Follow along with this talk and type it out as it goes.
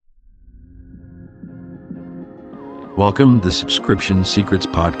Welcome to the Subscription Secrets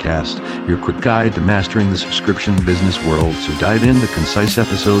Podcast, your quick guide to mastering the subscription business world. So dive into concise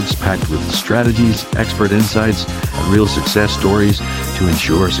episodes packed with strategies, expert insights, and real success stories to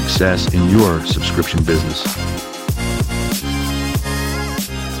ensure success in your subscription business.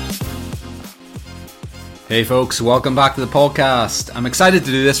 Hey folks, welcome back to the podcast. I'm excited to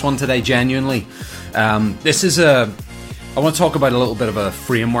do this one today, genuinely. I want to talk about a little bit of a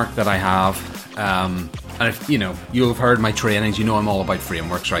framework that I have. And if you'll have heard my trainings, I'm all about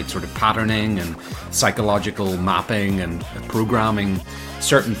frameworks, right? Sort of patterning and psychological mapping and programming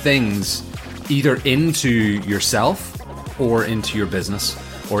certain things either into yourself or into your business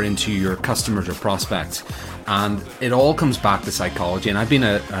or into your customers or prospects. And it all comes back to psychology. And I've been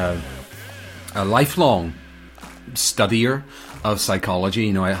a lifelong studier of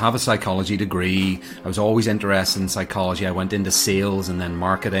psychology. I have a psychology degree. I was always interested in psychology. I went into sales and then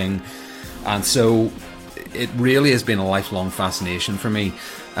marketing. And so it really has been a lifelong fascination for me.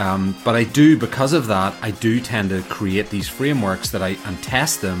 But because of that, I do tend to create these frameworks and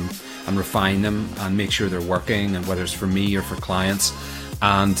test them and refine them and make sure they're working, and whether it's for me or for clients.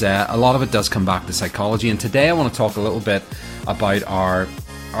 And a lot of it does come back to psychology. And today I want to talk a little bit about our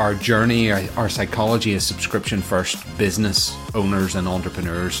journey, our psychology as subscription-first business owners and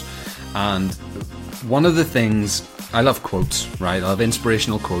entrepreneurs. And one of the things, I love quotes, right? I love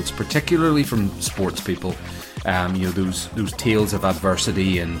inspirational quotes, particularly from sports people. Those tales of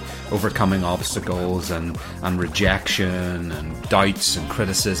adversity and overcoming obstacles and rejection and doubts and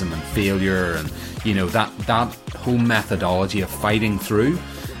criticism and failure, and that whole methodology of fighting through.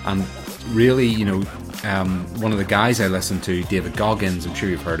 And really, one of the guys I listen to, David Goggins, I'm sure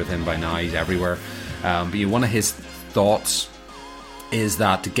you've heard of him by now, he's everywhere. But one of his thoughts is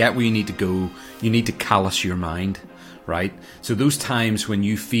that to get where you need to go, you need to callous your mind, right? So those times when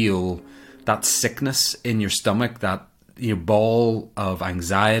you feel that sickness in your stomach, that ball of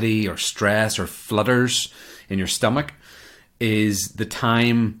anxiety or stress or flutters in your stomach, is the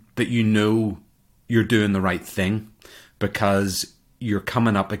time that you're doing the right thing, because you're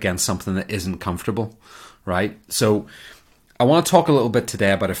coming up against something that isn't comfortable, right? So I want to talk a little bit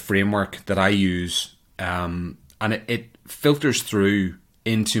today about a framework that I use, and it filters through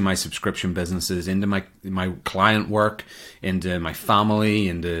into my subscription businesses, into my client work, into my family,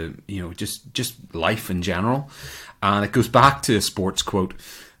 into just life in general. And it goes back to a sports quote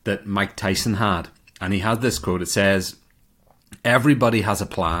that Mike Tyson had. And he had this quote. It says, "Everybody has a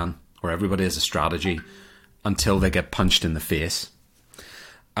plan, or everybody has a strategy, until they get punched in the face."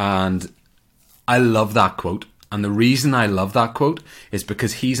 And I love that quote. And the reason I love that quote is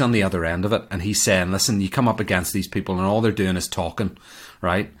because he's on the other end of it. And he's saying, listen, you come up against these people and all they're doing is talking,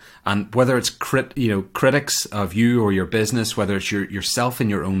 right? And whether it's critics of you or your business, whether it's yourself in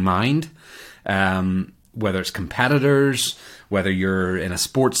your own mind, whether it's competitors, whether you're in a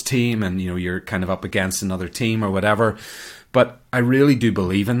sports team and you're kind of up against another team or whatever. But I really do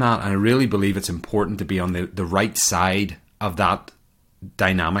believe in that. And I really believe it's important to be on the right side of that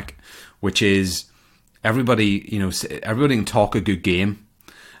dynamic, which is everybody can talk a good game,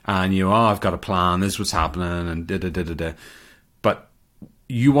 and I've got a plan, this is what's happening, and da-da-da-da-da. But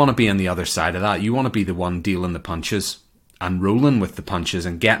you want to be on the other side of that. You want to be the one dealing the punches and rolling with the punches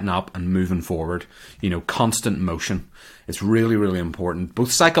and getting up and moving forward. Constant motion. It's really, really important,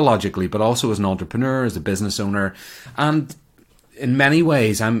 both psychologically, but also as an entrepreneur, as a business owner. And in many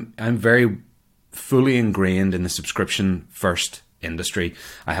ways, I'm very fully ingrained in the subscription first industry.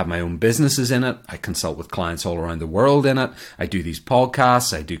 I have my own businesses in it. I consult with clients all around the world in it. I do these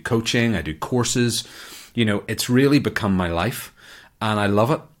podcasts. I do coaching. I do courses. It's really become my life, and I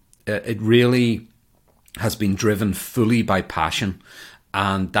love it. It really has been driven fully by passion.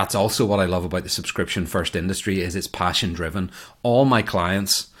 And that's also what I love about the subscription first industry, is it's passion driven. All my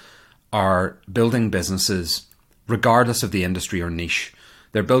clients are building businesses regardless of the industry or niche.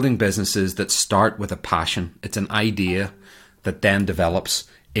 They're building businesses that start with a passion. It's an idea that then develops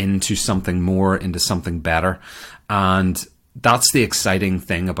into something more, into something better. And that's the exciting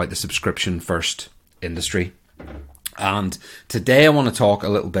thing about the subscription first industry. And today I want to talk a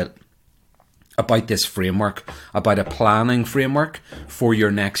little bit about this framework, about a planning framework for your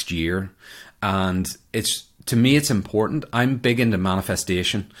next year. And to me, it's important. I'm big into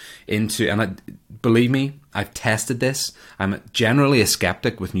manifestation, believe me, I've tested this. I'm generally a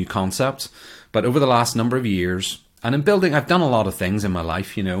skeptic with new concepts, but over the last number of years, and in building, I've done a lot of things in my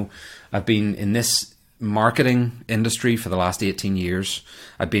life. I've been in this marketing industry for the last 18 years.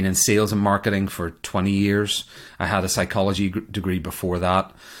 I've been in sales and marketing for 20 years. I had a psychology degree before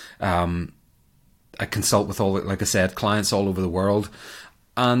that. I consult with like I said, clients all over the world.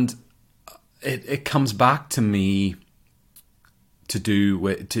 And it comes back to me to do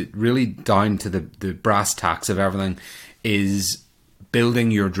with, to really down to the brass tacks of everything, is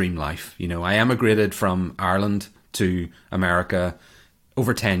building your dream life. You know, I emigrated from Ireland to America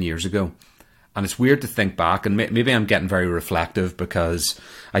over 10 years ago. And it's weird to think back, and maybe I'm getting very reflective because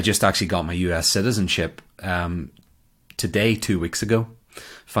I just actually got my US citizenship today, 2 weeks ago.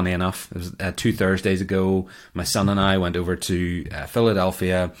 Funny enough, it was 2 Thursdays ago. My son and I went over to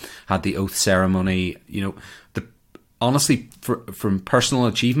Philadelphia, had the oath ceremony. You know, honestly, from personal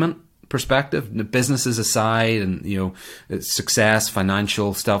achievement perspective, the businesses aside, and you know, success,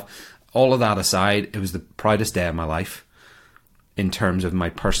 financial stuff, all of that aside, it was the proudest day of my life in terms of my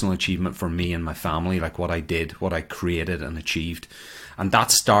personal achievement for me and my family, like what I did, what I created and achieved. And that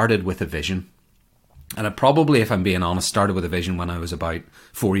started with a vision. And it probably, if I'm being honest, started with a vision when I was about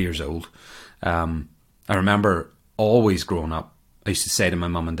 4 years old. I remember always growing up, I used to say to my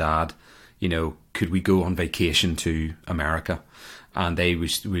mum and dad, you know, could we go on vacation to America? And they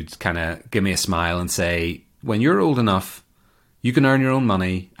would kind of give me a smile and say, when you're old enough, you can earn your own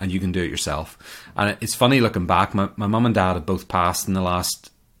money and you can do it yourself. And it's funny looking back, my mum and dad have both passed in the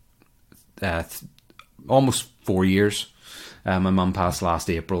last almost 4 years. My mum passed last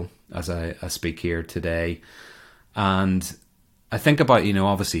April as I speak here today. And I think about, you know,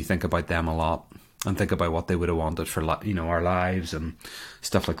 obviously think about them a lot and think about what they would have wanted for, you know, our lives and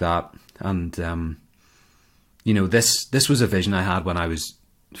stuff like that. And, you know, this was a vision I had when I was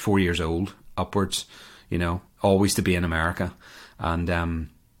 4 years old upwards, you know, always to be in America. And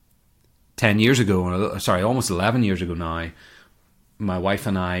 10 years ago, sorry, almost 11 years ago now, my wife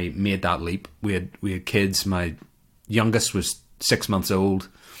and I made that leap. We had kids. My youngest was 6 months old,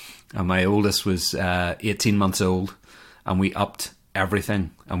 and my oldest was 18 months old. And we upped everything,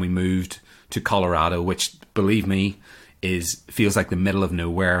 and we moved to Colorado, which, believe me, feels like the middle of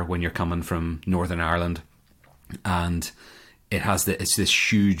nowhere when you're coming from Northern Ireland. And it's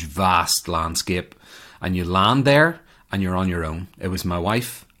this huge, vast landscape, and you land there and you're on your own. It was my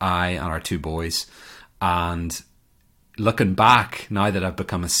wife, I, and our 2 boys. And looking back, now that I've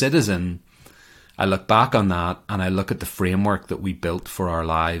become a citizen, I look back on that and I look at the framework that we built for our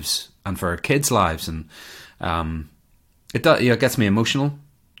lives and for our kids' lives. And it gets me emotional,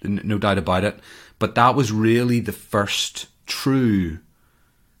 no doubt about it. But that was really the first true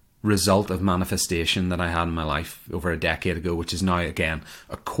result of manifestation that I had in my life over a decade ago, which is now, again,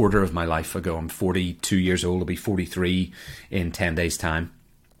 a quarter of my life ago. I'm 42 years old. I'll be 43 in 10 days' time.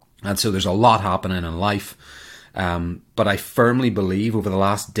 And so there's a lot happening in life. But I firmly believe over the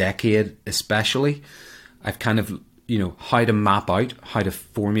last decade especially, I've kind of, you know, how to map out, how to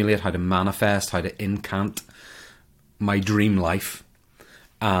formulate, how to manifest, how to incant my dream life.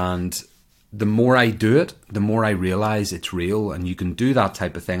 And the more I do it, the more I realize it's real, and you can do that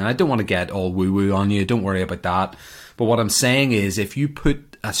type of thing. And I don't want to get all woo-woo on you. Don't worry about that. But what I'm saying is, if you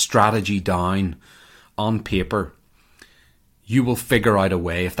put a strategy down on paper, you will figure out a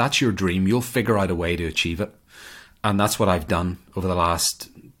way. If that's your dream, you'll figure out a way to achieve it. And that's what I've done over the last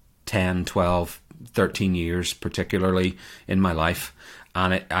 10, 12, 13 years, particularly in my life.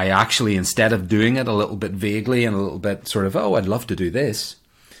 And I actually, instead of doing it a little bit vaguely and a little bit sort of, oh, I'd love to do this,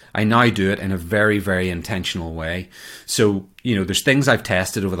 I now do it in a very, very intentional way. So, you know, there's things I've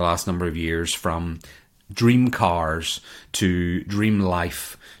tested over the last number of years, from dream cars to dream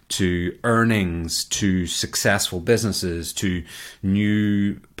life to earnings to successful businesses to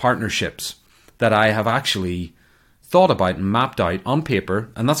new partnerships, that I have actually thought about and mapped out on paper.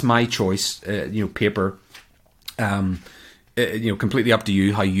 And that's my choice, you know, paper. You know, completely up to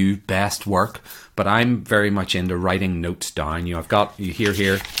you how you best work, but I'm very much into writing notes down. You know, I've got a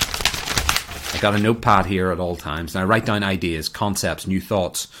notepad here at all times, and I write down ideas, concepts, new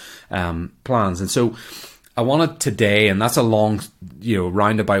thoughts, plans. And so I wanted today, and that's a long, you know,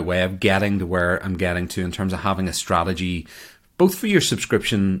 roundabout way of getting to where I'm getting to in terms of having a strategy, both for your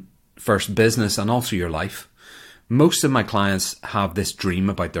subscription first business and also your life. Most of my clients have this dream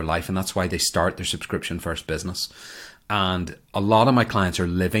about their life, and that's why they start their subscription first business. And a lot of my clients are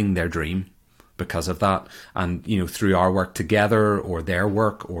living their dream because of that. And, you know, through our work together or their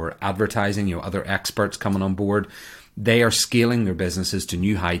work or advertising, you know, other experts coming on board, they are scaling their businesses to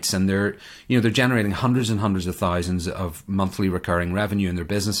new heights, and they're generating hundreds and hundreds of thousands of monthly recurring revenue in their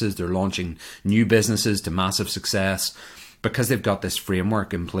businesses. They're launching new businesses to massive success because they've got this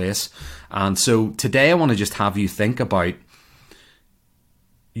framework in place. And so today I want to just have you think about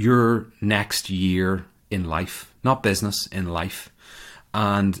your next year in life, not business, in life.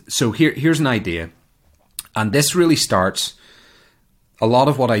 And so here's an idea. And this really starts, a lot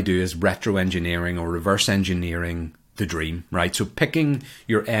of what I do is retro engineering or reverse engineering the dream, right? So picking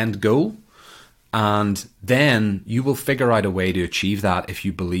your end goal And then you will figure out a way to achieve that if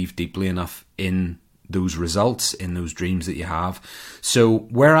you believe deeply enough in those results, in those dreams that you have. So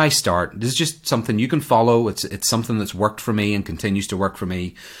where I start, this is just something you can follow. It's something that's worked for me and continues to work for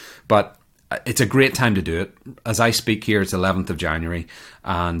me. But it's a great time to do it. As I speak here, it's 11th of January.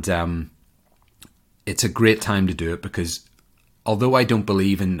 And it's a great time to do it because although I don't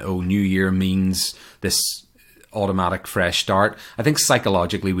believe in, New Year means this automatic fresh start, I think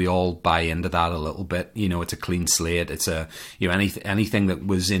psychologically we all buy into that a little bit. It's a clean slate. It's anything that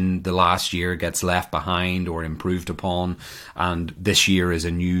was in the last year gets left behind or improved upon, and this year is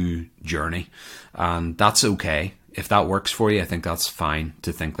a new journey, and that's okay. If that works for you, I think that's fine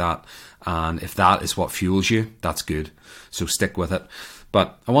to think that, and if that is what fuels you, that's good. So stick with it.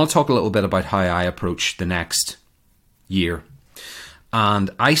 But I want to talk a little bit about how I approach the next year, and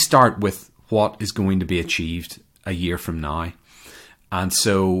I start with what is going to be achieved a year from now. And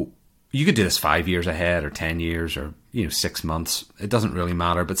so you could do this 5 years ahead or 10 years or 6 months. It doesn't really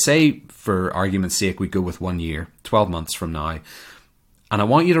matter. But say, for argument's sake, we go with 1 year, 12 months from now. And I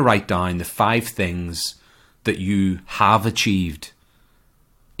want you to write down the 5 things that you have achieved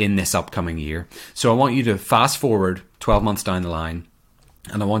in this upcoming year. So I want you to fast forward 12 months down the line,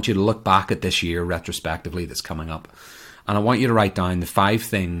 and I want you to look back at this year retrospectively that's coming up. And I want you to write down the 5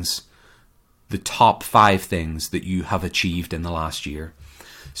 things, the top 5 things that you have achieved in the last year.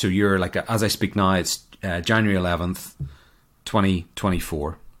 So you're like, as I speak now, it's January 11th,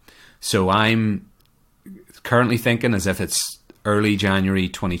 2024. So I'm currently thinking as if it's early January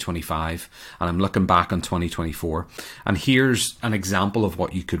 2025, and I'm looking back on 2024. And here's an example of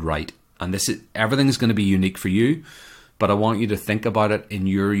what you could write. And everything is going to be unique for you, but I want you to think about it in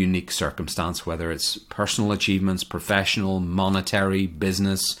your unique circumstance, whether it's personal achievements, professional, monetary,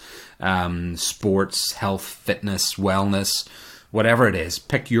 business, sports, health, fitness, wellness, whatever it is.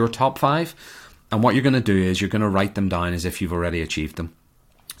 Pick your top 5. And what you're going to do is you're going to write them down as if you've already achieved them.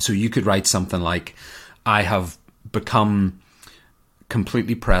 So you could write something like, I have become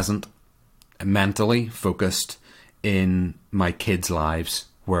completely present, mentally focused in my kids' lives,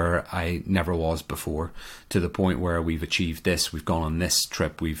 where I never was before, to the point where we've achieved this, we've gone on this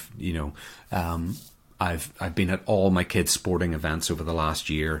trip, I've been at all my kids' sporting events over the last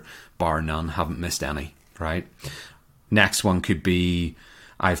year, bar none, haven't missed any, right? Next one could be,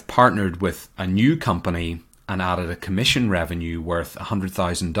 I've partnered with a new company and added a commission revenue worth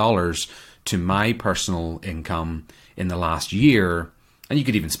 $100,000 to my personal income in the last year. And you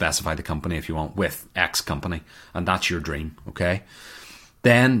could even specify the company if you want, with X company, and that's your dream, okay?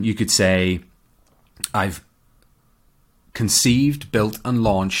 Then you could say, I've conceived, built and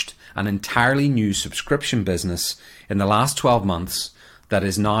launched an entirely new subscription business in the last 12 months that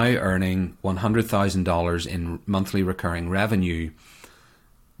is now earning $100,000 in monthly recurring revenue,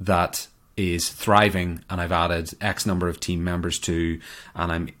 that is thriving, and I've added X number of team members to,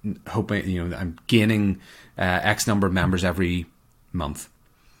 and I'm hoping, I'm gaining X number of members every month.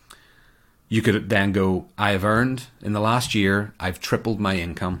 You could then go, I have earned, in the last year, I've tripled my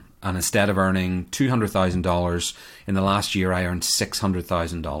income. And instead of earning $200,000, in the last year, I earned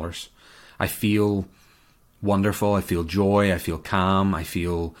 $600,000. I feel wonderful. I feel joy. I feel calm. I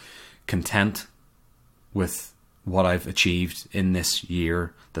feel content with what I've achieved in this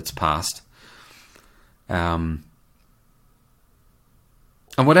year that's passed. And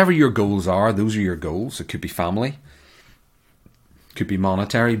whatever your goals are, those are your goals. It could be family. Could be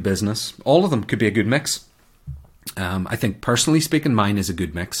monetary, business. All of them could be a good mix. I think, personally speaking, mine is a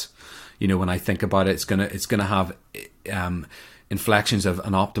good mix. When I think about it, it's gonna have inflections of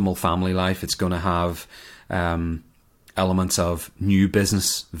an optimal family life. It's gonna have elements of new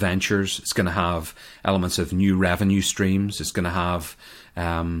business ventures. It's gonna have elements of new revenue streams. It's gonna have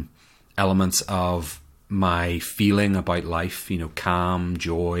elements of my feeling about life. Calm,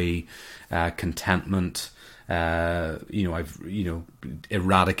 joy, contentment. I've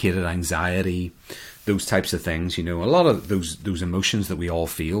eradicated anxiety, those types of things. A lot of those emotions that we all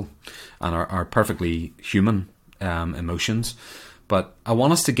feel and are perfectly human emotions. But I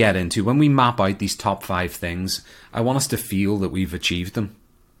want us to get into, when we map out these top 5 things, I want us to feel that we've achieved them.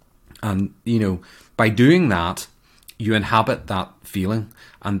 And by doing that, you inhabit that feeling,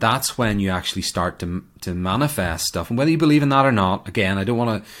 and that's when you actually start to manifest stuff. And whether you believe in that or not, again, I don't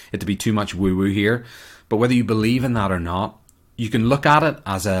want it to be too much woo-woo here. But whether you believe in that or not, you can look at it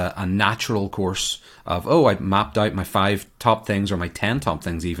as a natural course of, I mapped out my 5 top things, or my 10 top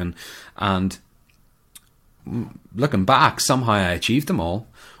things even, and looking back, somehow I achieved them all.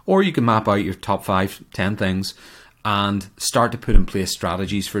 Or you can map out your top 5, 10 things and start to put in place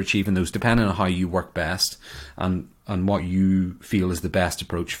strategies for achieving those, depending on how you work best and and what you feel is the best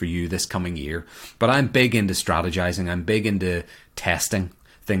approach for you this coming year. But I'm big into strategizing. I'm big into testing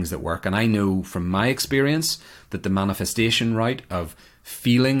things that work. And I know from my experience that the manifestation route of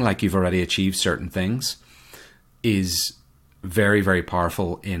feeling like you've already achieved certain things is very, very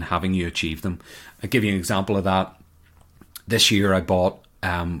powerful in having you achieve them. I'll give you an example of that. This year I bought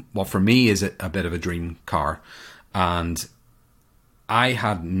what for me is a bit of a dream car. And I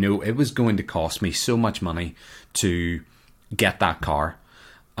had it was going to cost me so much money to get that car.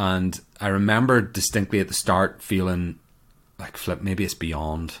 And I remember distinctly at the start feeling like, flip, maybe it's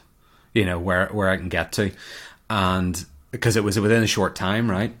beyond, where I can get to. And because it was within a short time,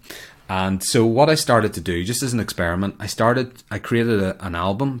 right? And so what I started to do, just as an experiment, I created an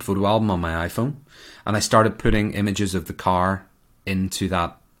album, photo album on my iPhone. And I started putting images of the car into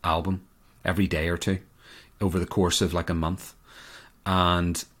that album every day or two over the course of like a month.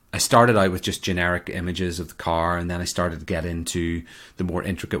 And I started out with just generic images of the car, and then I started to get into the more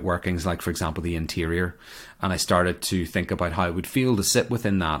intricate workings, like, for example, the interior. And I started to think about how it would feel to sit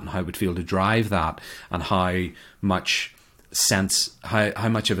within that, and how it would feel to drive that, and how much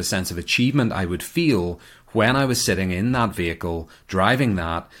of a sense of achievement I would feel when I was sitting in that vehicle, driving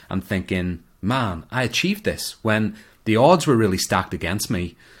that, and thinking, man, I achieved this, when the odds were really stacked against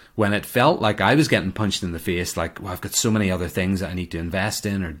me. When it felt like I was getting punched in the face, like, well, I've got so many other things that I need to invest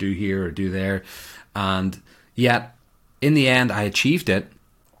in or do here or do there. And yet, in the end, I achieved it.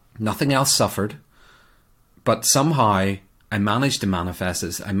 Nothing else suffered. But somehow, I managed to manifest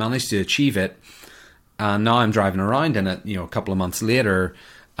this. I managed to achieve it. And now I'm driving around in it, a couple of months later.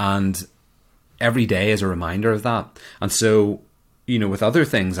 And every day is a reminder of that. And so, with other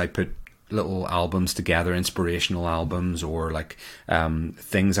things, I put little albums together, inspirational albums, or like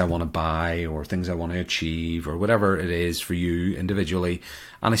things I want to buy or things I want to achieve or whatever it is for you individually.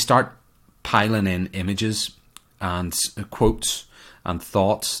 And I start piling in images and quotes and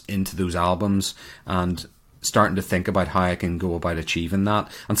thoughts into those albums and starting to think about how I can go about achieving that.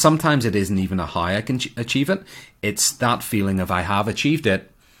 And sometimes it isn't even a how I can achieve it. It's that feeling of I have achieved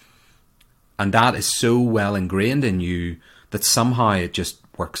it. And that is so well ingrained in you that somehow it just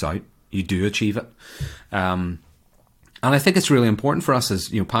works out. You do achieve it. And I think it's really important for us as,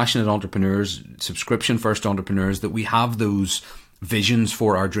 passionate entrepreneurs, subscription first entrepreneurs, that we have those visions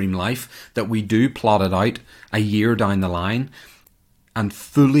for our dream life, that we do plot it out a year down the line and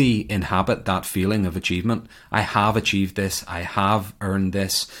fully inhabit that feeling of achievement. I have achieved this. I have earned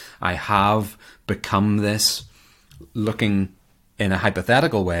this. I have become this. Looking in a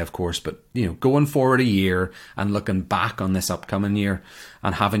hypothetical way, of course, but going forward a year and looking back on this upcoming year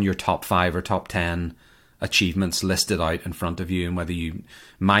and having your top 5 or top 10 achievements listed out in front of you, and whether you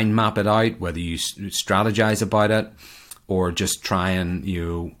mind map it out, whether you strategize about it, or just try and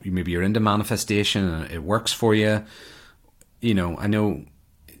maybe you're into manifestation and it works for you. I know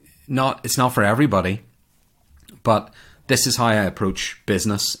it's not for everybody, but this is how I approach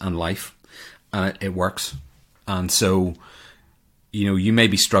business and life, and it works. And so you may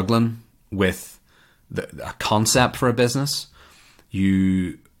be struggling with a concept for a business.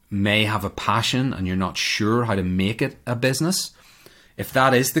 You may have a passion and you're not sure how to make it a business. If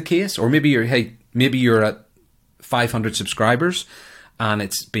that is the case, or maybe you're at 500 subscribers and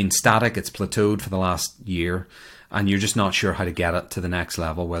it's been static, it's plateaued for the last year, and you're just not sure how to get it to the next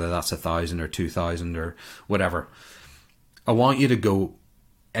level, whether that's 1,000 or 2,000 or whatever. I want you to go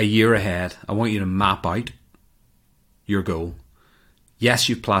a year ahead. I want you to map out your goal. Yes,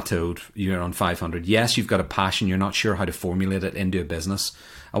 you've plateaued, you're on 500. Yes, you've got a passion, you're not sure how to formulate it into a business.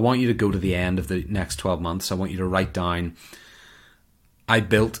 I want you to go to the end of the next 12 months. I want you to write down, I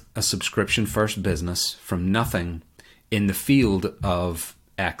built a subscription first business from nothing in the field of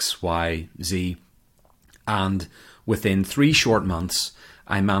X, Y, Z. And within 3 short months,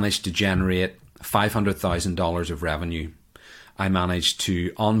 I managed to generate $500,000 of revenue. I managed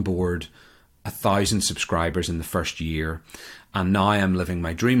to onboard 1,000 subscribers in the first year. And now I'm living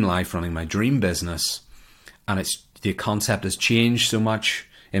my dream life, running my dream business. And the concept has changed so much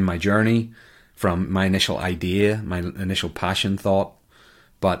in my journey from my initial idea, my initial passion thought.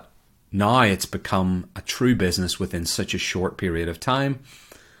 But now it's become a true business within such a short period of time.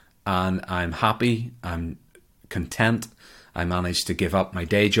 And I'm happy, I'm content. I managed to give up my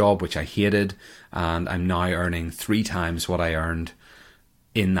day job, which I hated. And I'm now earning 3 times what I earned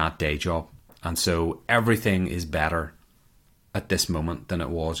in that day job. And so everything is better at this moment than it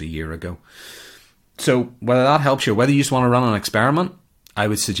was a year ago. So whether that helps you, whether you just want to run an experiment, I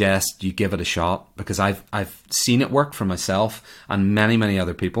would suggest you give it a shot, because I've seen it work for myself and many, many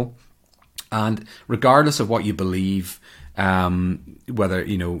other people. And regardless of what you believe, whether,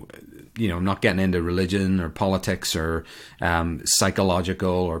 I'm not getting into religion or politics or psychological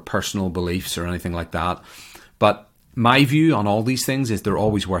or personal beliefs or anything like that. But my view on all these things is they're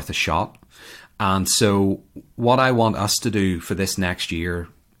always worth a shot. And so what I want us to do for this next year,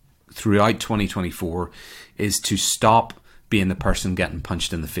 throughout 2024, is to stop being the person getting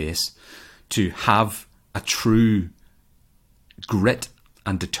punched in the face, to have a true grit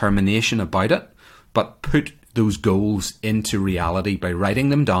and determination about it, but put those goals into reality by writing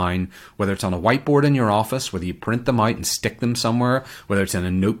them down, whether it's on a whiteboard in your office, whether you print them out and stick them somewhere, whether it's in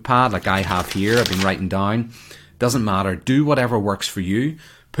a notepad like I have here, I've been writing down. Doesn't matter. Do whatever works for you.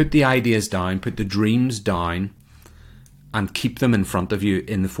 Put the ideas down, put the dreams down, and keep them in front of you,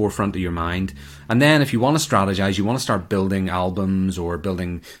 in the forefront of your mind. And then if you want to strategize, you want to start building albums or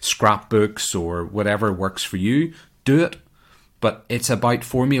building scrapbooks or whatever works for you, do it. But it's about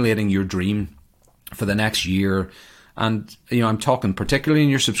formulating your dream for the next year. And, I'm talking particularly in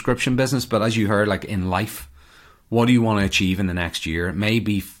your subscription business, but as you heard, like in life, what do you want to achieve in the next year? It may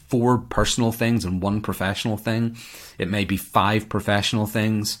be 4 personal things and 1 professional thing. It may be 5 professional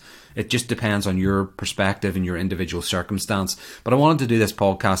things. It just depends on your perspective and your individual circumstance. But I wanted to do this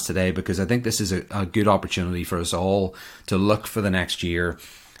podcast today because I think this is a good opportunity for us all to look for the next year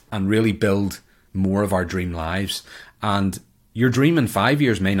and really build more of our dream lives. And your dream in 5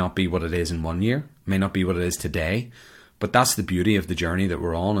 years may not be what it is in 1 year, may not be what it is today. But that's the beauty of the journey that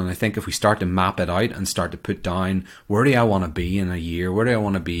we're on. And I think if we start to map it out and start to put down, where do I want to be in a year? Where do I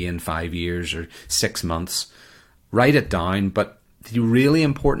want to be in 5 years or 6 months? Write it down. But the really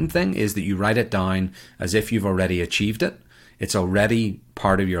important thing is that you write it down as if you've already achieved it. It's already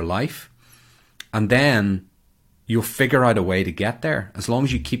part of your life. And then you'll figure out a way to get there. As long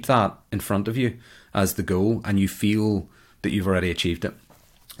as you keep that in front of you as the goal and you feel that you've already achieved it.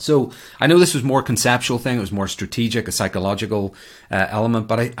 So I know this was more conceptual thing, it was more strategic, a psychological element,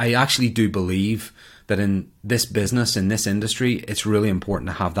 but I actually do believe that in this business, in this industry, it's really important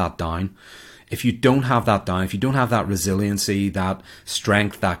to have that down. If you don't have that down, if you don't have that resiliency, that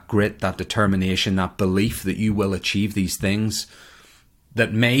strength, that grit, that determination, that belief that you will achieve these things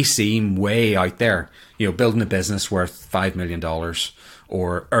that may seem way out there, building a business worth $5 million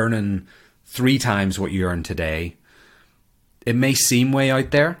or earning 3 times what you earn today, it may seem way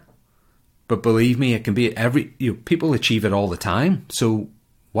out there, but believe me, it can be people achieve it all the time. So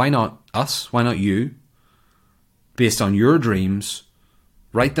why not us? Why not you? Based on your dreams,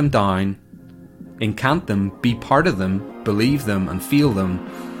 write them down, incant them, be part of them, believe them and feel them.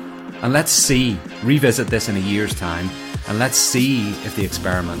 And let's revisit this in a year's time, and let's see if the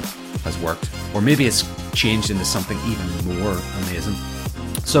experiment has worked. Or maybe it's changed into something even more amazing.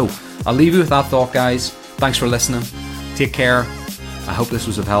 So I'll leave you with that thought, guys. Thanks for listening. Take care. I hope this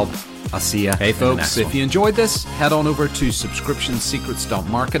was of help. I'll see you. Hey folks, if you enjoyed this, head on over to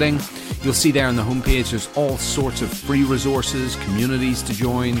subscriptionsecrets.marketing. You'll see there on the homepage there's all sorts of free resources, communities to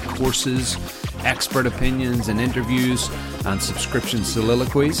join, courses, expert opinions and interviews, and subscription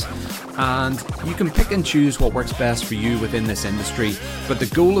soliloquies. And you can pick and choose what works best for you within this industry. But the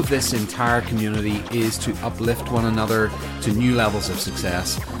goal of this entire community is to uplift one another to new levels of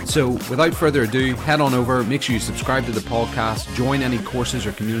success. So without further ado, head on over, make sure you subscribe to the podcast, join any courses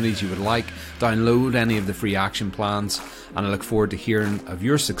or communities you would like, download any of the free action plans, and I look forward to hearing of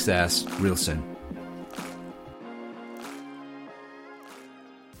your success real soon.